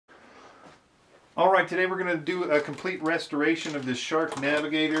Alright, today we're going to do a complete restoration of this Shark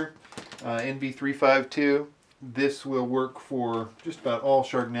Navigator NV352. This will work for just about all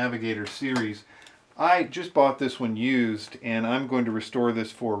Shark Navigator series. I just bought this one used and I'm going to restore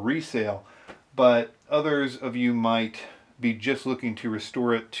this for resale, but others of you might be just looking to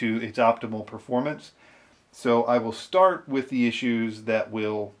restore it to its optimal performance. So I will start with the issues that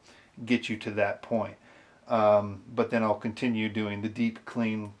will get you to that point. But then I'll continue doing the deep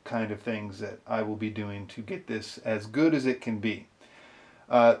clean kind of things that I will be doing to get this as good as it can be.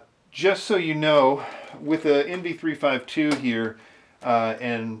 Just so you know, with the NV352 here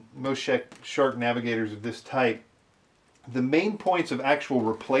and most Shark Navigators of this type, the main points of actual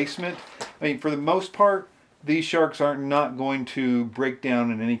replacement, I mean, for the most part, these Sharks are not going to break down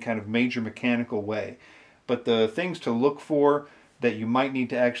in any kind of major mechanical way. But the things to look for that you might need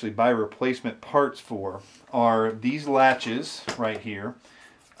to actually buy replacement parts for are these latches right here.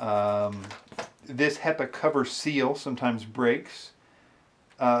 This HEPA cover seal sometimes breaks.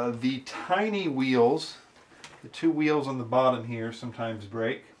 The tiny wheels, the two wheels on the bottom here, sometimes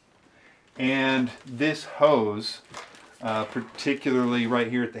break. And this hose, particularly right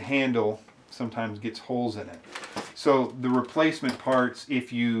here at the handle, sometimes gets holes in it. So the replacement parts,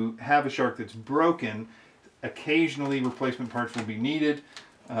 if you have a Shark that's broken, occasionally replacement parts will be needed,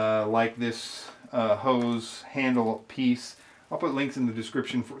 like this hose handle piece. I'll put links in the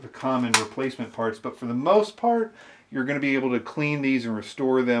description for the common replacement parts, but for the most part, you're going to be able to clean these and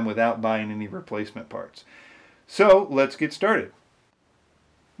restore them without buying any replacement parts. So let's get started.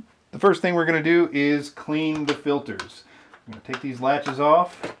 The first thing we're going to do is clean the filters. I'm going to take these latches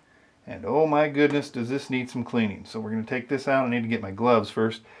off, and oh my goodness, does this need some cleaning. So we're going to take this out. I need to get my gloves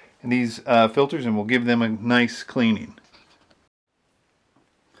first. And these filters, and we'll give them a nice cleaning.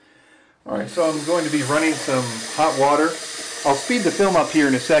 Alright, so I'm going to be running some hot water. I'll speed the film up here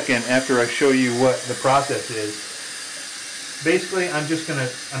in a second after I show you what the process is. Basically, I'm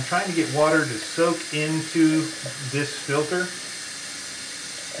trying to get water to soak into this filter.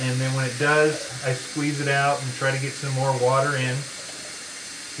 And then when it does, I squeeze it out and try to get some more water in.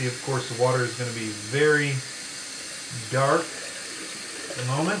 See, of course, the water is going to be very dark at the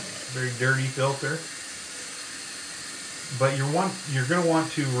moment, very dirty filter. But you're going to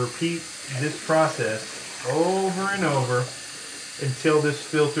want to repeat this process over and over until this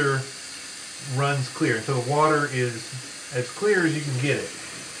filter runs clear, until the water is as clear as you can get it.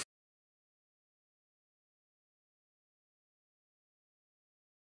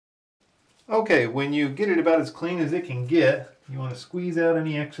 Okay, when you get it about as clean as it can get, you want to squeeze out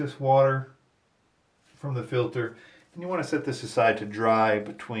any excess water from the filter. And you want to set this aside to dry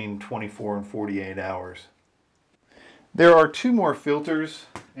between 24 and 48 hours. There are two more filters,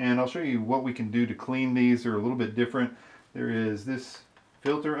 and I'll show you what we can do to clean these. They're a little bit different. There is this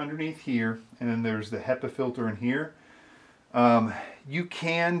filter underneath here, and then there's the HEPA filter in here. You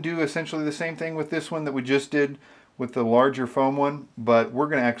can do essentially the same thing with this one that we just did with the larger foam one, but we're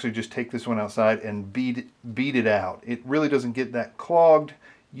going to actually just take this one outside and beat it out. It really doesn't get that clogged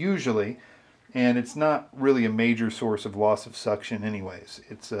usually. And it's not really a major source of loss of suction anyways.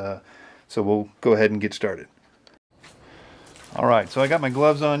 So we'll go ahead and get started. Alright, so I got my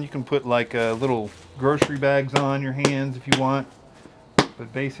gloves on. You can put like little grocery bags on your hands if you want.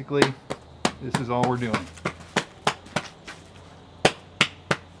 But basically, this is all we're doing.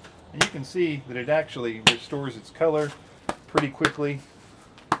 And you can see that it actually restores its color pretty quickly.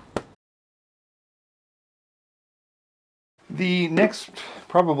 The next,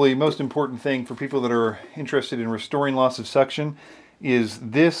 probably most important thing for people that are interested in restoring loss of suction is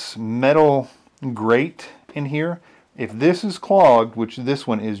this metal grate in here. If this is clogged, which this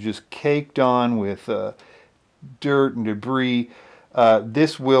one is just caked on with dirt and debris,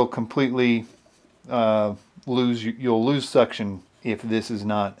 this will completely you'll lose suction if this is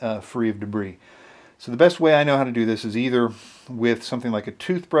not free of debris. So the best way I know how to do this is either with something like a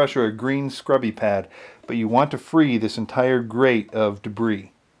toothbrush or a green scrubby pad, but you want to free this entire grate of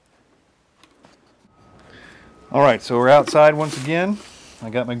debris. Alright, so we're outside once again.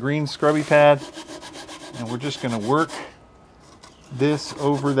 I got my green scrubby pad, and we're just going to work this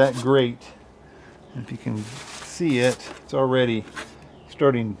over that grate. If you can see it, it's already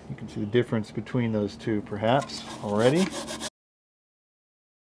starting, you can see the difference between those two perhaps already.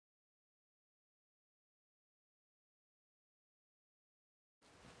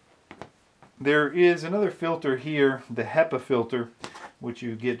 There is another filter here, the HEPA filter, which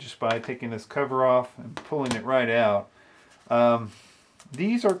you get just by taking this cover off and pulling it right out.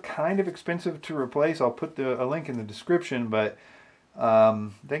 These are kind of expensive to replace. I'll put a link in the description, but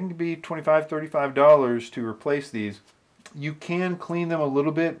they can be $25, $35 to replace these. You can clean them a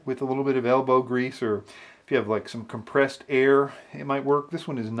little bit with a little bit of elbow grease, or if you have like some compressed air, it might work. This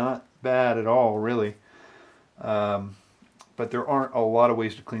one is not bad at all, really. But there aren't a lot of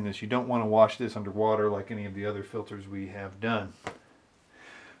ways to clean this. You don't want to wash this underwater like any of the other filters we have done.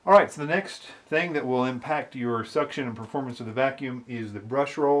 Alright, so the next thing that will impact your suction and performance of the vacuum is the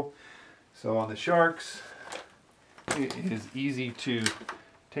brush roll. So on the sharks, it is easy to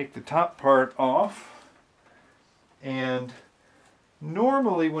take the top part off. And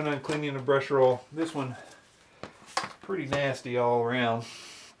normally when I'm cleaning a brush roll, this one is pretty nasty all around.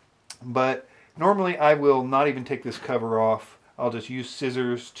 But normally I will not even take this cover off. I'll just use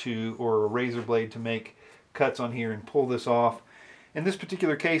scissors or a razor blade to make cuts on here and pull this off. In this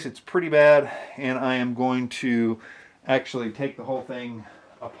particular case, it's pretty bad, and I am going to actually take the whole thing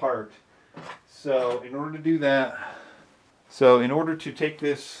apart. So in order to do that, in order to take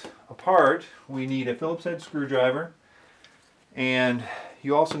this apart, we need a Phillips head screwdriver, and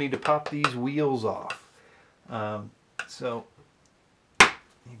you also need to pop these wheels off. So you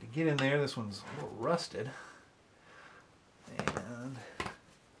need to get in there. This one's a little rusted, and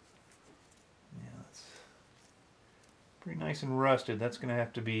pretty nice and rusted. That's going to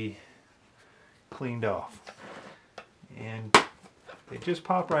have to be cleaned off. And they just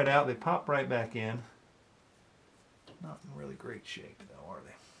pop right out. They pop right back in. Not in really great shape though, are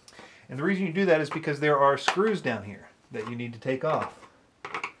they? And the reason you do that is because there are screws down here that you need to take off.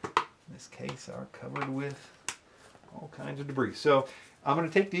 In this case, are covered with all kinds of debris. So I'm going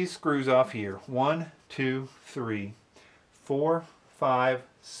to take these screws off here. 1, 2, 3, 4, 5,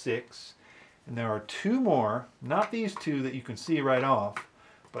 6. And there are 2 more, not these 2 that you can see right off,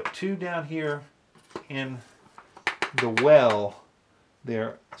 but 2 down here in the well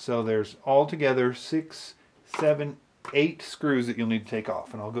there. So there's altogether 6, 7, 8 screws that you'll need to take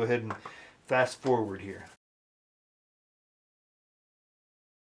off. And I'll go ahead and fast forward here.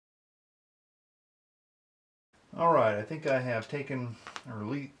 Alright, I think I have taken, or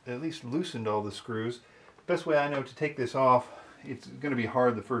at least loosened all the screws. The best way I know to take this off, it's going to be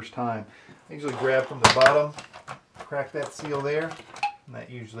hard the first time. I usually grab from the bottom, crack that seal there, and that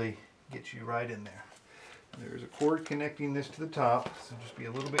usually gets you right in there. There's a cord connecting this to the top, so just be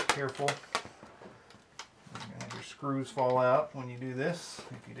a little bit careful. You're going to have your screws fall out when you do this,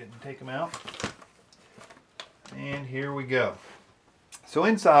 if you didn't take them out. And here we go. So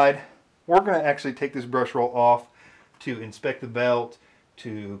inside, we're going to actually take this brush roll off to inspect the belt,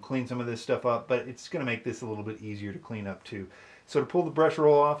 to clean some of this stuff up, but it's going to make this a little bit easier to clean up too. So to pull the brush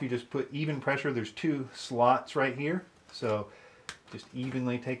roll off, you just put even pressure. There's 2 slots right here. So just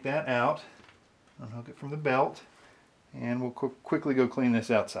evenly take that out, unhook it from the belt, and we'll quickly go clean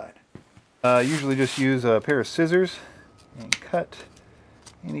this outside. Usually just use a pair of scissors and cut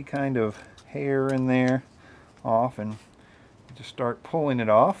any kind of hair in there off, and just start pulling it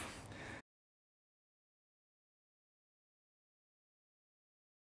off.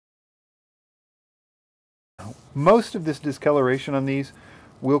 Most of this discoloration on these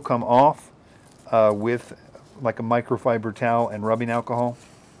will come off with like a microfiber towel and rubbing alcohol,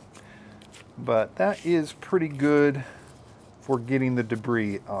 but that is pretty good for getting the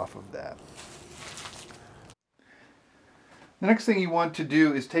debris off of that. The next thing you want to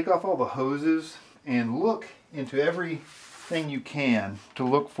do is take off all the hoses and look into everything you can to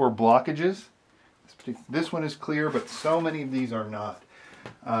look for blockages. This one is clear, but so many of these are not.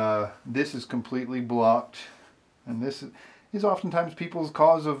 This is completely blocked, and this is oftentimes people's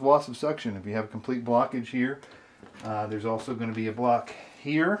cause of loss of suction. If you have a complete blockage here, there's also going to be a block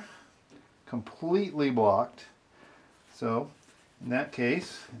here, completely blocked. So in that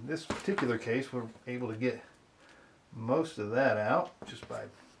case, in this particular case, we're able to get most of that out just by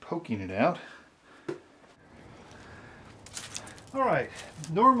poking it out. Alright,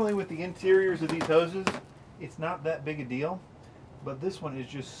 normally with the interiors of these hoses, it's not that big a deal. But this one is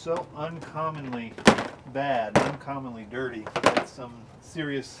just so uncommonly bad, uncommonly dirty, that some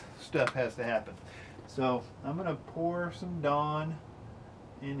serious stuff has to happen. So I'm going to pour some Dawn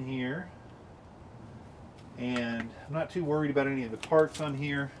in here. And I'm not too worried about any of the parts on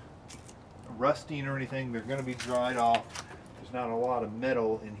here rusting or anything. They're going to be dried off. There's not a lot of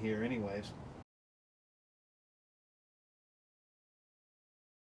metal in here anyways.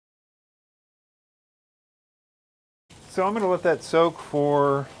 So I'm going to let that soak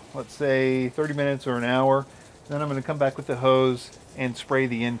for, let's say, 30 minutes or an hour. Then I'm going to come back with the hose and spray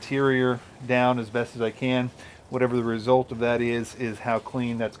the interior down as best as I can. Whatever the result of that is how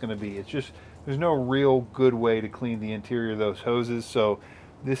clean that's going to be. It's just, there's no real good way to clean the interior of those hoses. So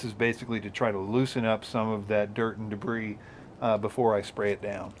this is basically to try to loosen up some of that dirt and debris before I spray it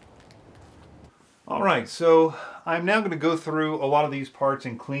down. All right, so I'm now going to go through a lot of these parts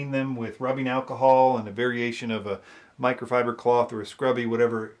and clean them with rubbing alcohol and a variation of a microfiber cloth or a scrubby,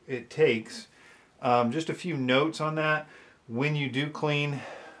 whatever it takes. Just a few notes on that. When you do clean,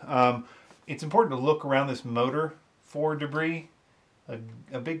 it's important to look around this motor for debris.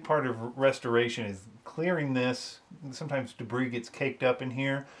 A big part of restoration is clearing this. Sometimes debris gets caked up in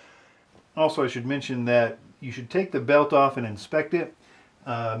here. Also, I should mention that you should take the belt off and inspect it.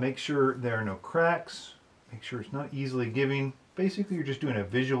 Make sure there are no cracks. Make sure it's not easily giving. Basically, you're just doing a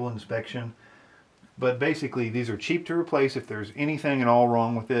visual inspection. But basically, these are cheap to replace if there's anything at all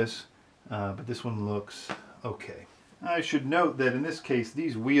wrong with this. But this one looks okay. I should note that in this case,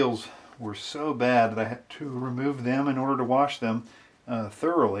 these wheels were so bad that I had to remove them in order to wash them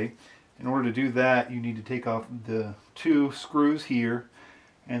thoroughly. In order to do that, you need to take off the 2 screws here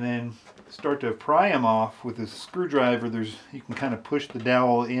and then start to pry them off with a screwdriver. You can kind of push the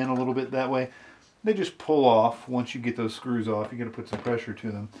dowel in a little bit that way. They just pull off once you get those screws off. You got to put some pressure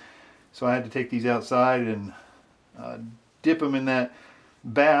to them. So I had to take these outside and dip them in that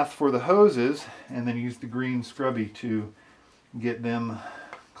bath for the hoses and then use the green scrubby to get them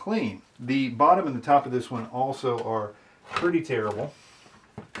clean. The bottom and the top of this one also are pretty terrible.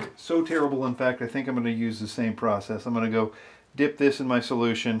 So terrible, in fact, I think I'm going to use the same process. I'm going to go dip this in my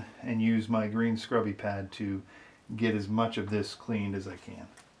solution and use my green scrubby pad to get as much of this cleaned as I can.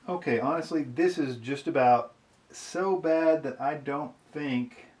 Okay, honestly, this is just about so bad that I don't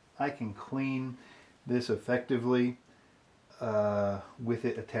think I can clean this effectively with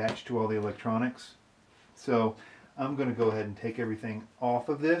it attached to all the electronics. So I'm going to go ahead and take everything off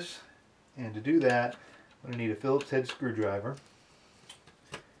of this, and to do that I'm going to need a Phillips head screwdriver.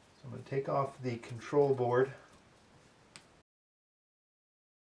 So I'm going to take off the control board,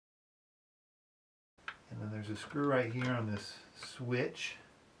 and then there's a screw right here on this switch.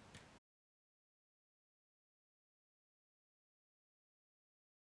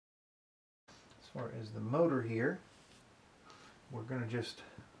 As far as the motor here, we're going to just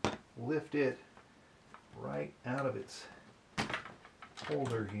lift it right out of its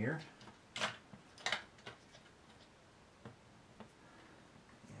holder here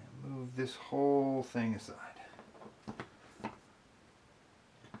and move this whole thing aside.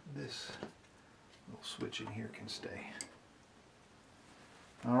 This little switch in here can stay.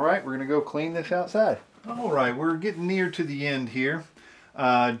 Alright, we're going to go clean this outside. Alright, we're getting near to the end here.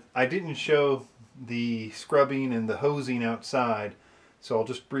 I didn't show the scrubbing and the hosing outside, so I'll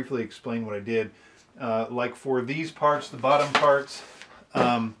just briefly explain what I did. Like for these parts, the bottom parts,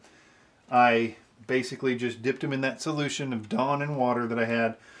 I basically just dipped them in that solution of Dawn and water that I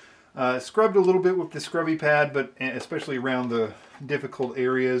had. Scrubbed a little bit with the scrubby pad, but especially around the difficult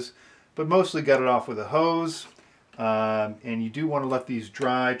areas, but mostly got it off with a hose. And you do want to let these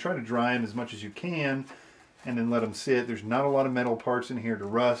dry. Try to dry them as much as you can and then let them sit. There's not a lot of metal parts in here to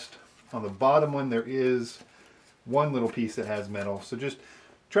rust. On the bottom one there is one little piece that has metal, so just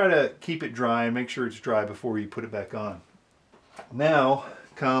try to keep it dry and make sure it's dry before you put it back on. Now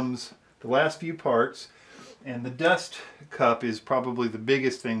comes the last few parts, and the dust cup is probably the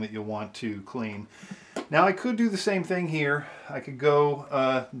biggest thing that you'll want to clean. Now I could do the same thing here. I could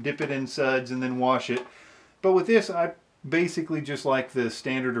go dip it in suds and then wash it, but with this I basically just like the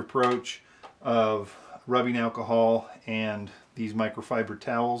standard approach of rubbing alcohol and these microfiber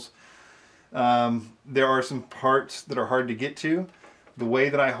towels. There are some parts that are hard to get to. The way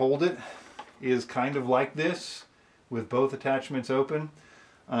that I hold it is kind of like this, with both attachments open.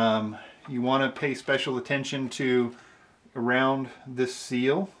 You want to pay special attention to around this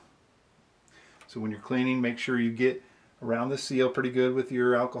seal. So when you're cleaning, make sure you get around the seal pretty good with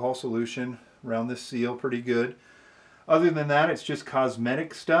your alcohol solution. Around this seal pretty good. Other than that, it's just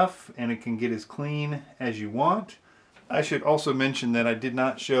cosmetic stuff, and it can get as clean as you want. I should also mention that I did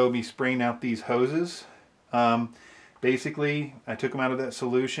not show me spraying out these hoses. Basically, I took them out of that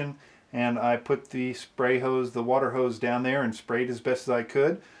solution and I put the spray hose, the water hose down there and sprayed as best as I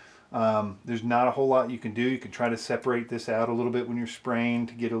could. There's not a whole lot you can do. You can try to separate this out a little bit when you're spraying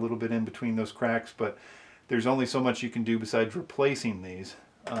to get a little bit in between those cracks, but there's only so much you can do besides replacing these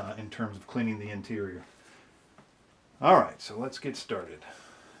in terms of cleaning the interior. Alright, so let's get started.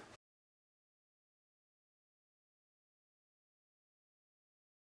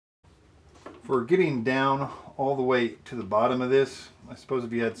 For getting down all the way to the bottom of this, I suppose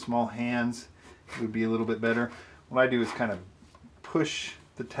if you had small hands, it would be a little bit better. What I do is kind of push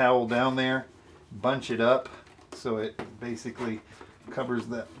the towel down there, bunch it up so it basically covers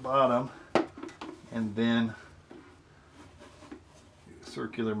that bottom, and then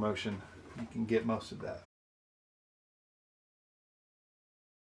circular motion, you can get most of that.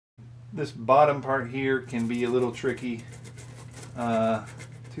 This bottom part here can be a little tricky.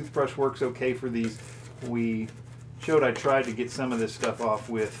 Toothbrush works okay for these. We showed I tried to get some of this stuff off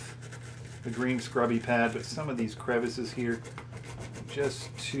with the green scrubby pad, but some of these crevices here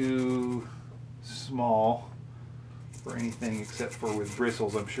just too small for anything except for with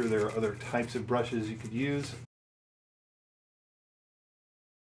bristles. I'm sure there are other types of brushes you could use.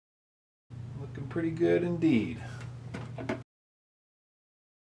 Looking pretty good indeed.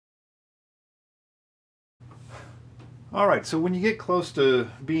 Alright, so when you get close to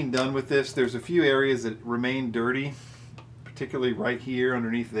being done with this, there's a few areas that remain dirty, particularly right here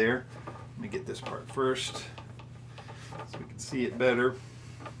underneath there. Let me get this part first so we can see it better.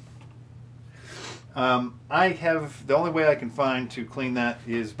 The only way I can find to clean that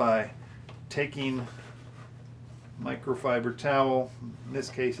is by taking microfiber towel. In this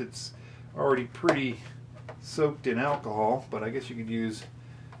case it's already pretty soaked in alcohol, but I guess you could use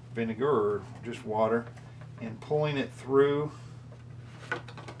vinegar or just water, and pulling it through.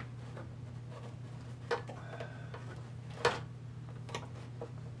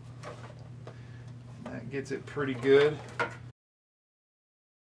 That gets it pretty good.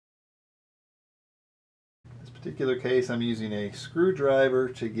 In this particular case, I'm using a screwdriver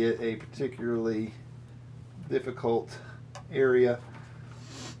to get a particularly difficult area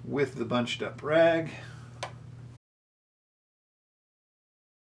with the bunched up rag.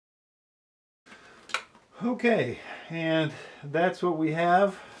 Okay, and that's what we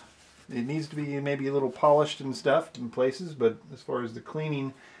have. It needs to be maybe a little polished and stuff in places, but as far as the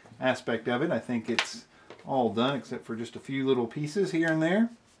cleaning aspect of it, I think it's all done except for just a few little pieces here and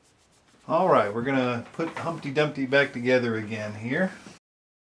there. Alright, we're going to put Humpty Dumpty back together again here.